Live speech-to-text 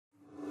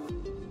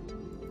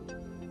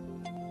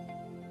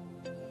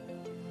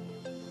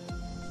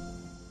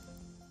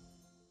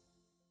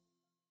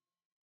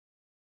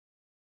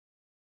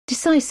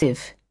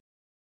Decisive.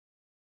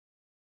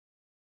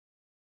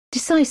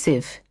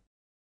 Decisive.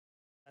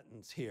 The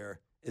sentence here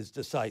is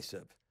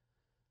decisive.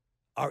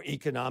 Our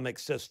economic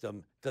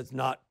system does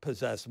not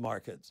possess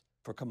markets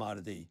for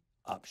commodity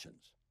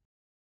options.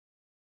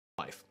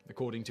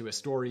 According to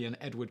historian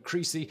Edward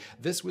Creasy,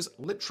 this was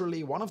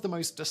literally one of the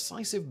most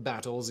decisive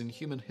battles in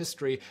human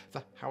history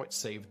for how it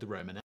saved the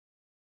Roman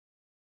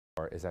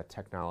Empire. Is that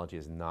technology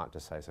is not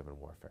decisive in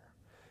warfare.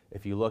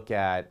 If you look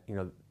at,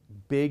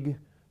 big,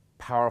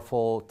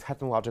 powerful,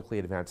 technologically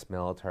advanced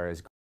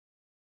militaries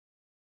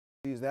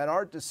that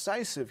are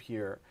decisive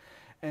here.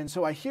 And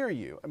so I hear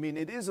you. I mean,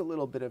 it is a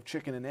little bit of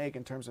chicken and egg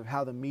in terms of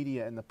how the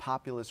media and the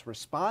populace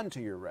respond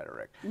to your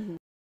rhetoric. Mm-hmm.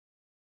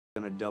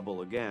 Going to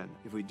double again.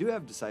 If we do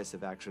have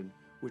decisive action,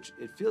 which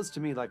it feels to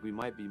me like we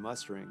might be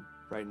mustering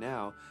right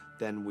now,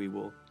 then we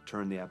will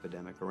turn the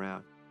epidemic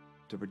around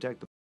to protect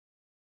the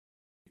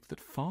that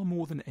far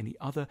more than any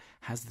other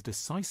has the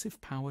decisive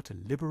power to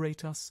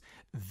liberate us.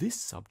 This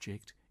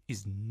subject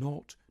is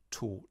not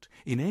taught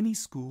in any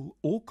school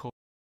or college.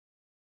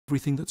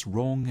 Everything that's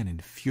wrong and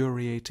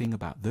infuriating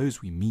about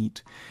those we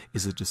meet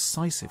is a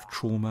decisive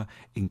trauma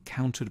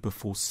encountered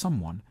before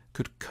someone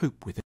could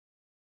cope with it.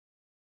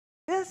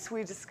 This,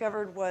 we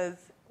discovered, was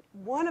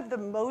one of the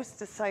most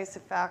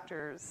decisive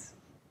factors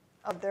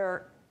of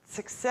their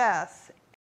success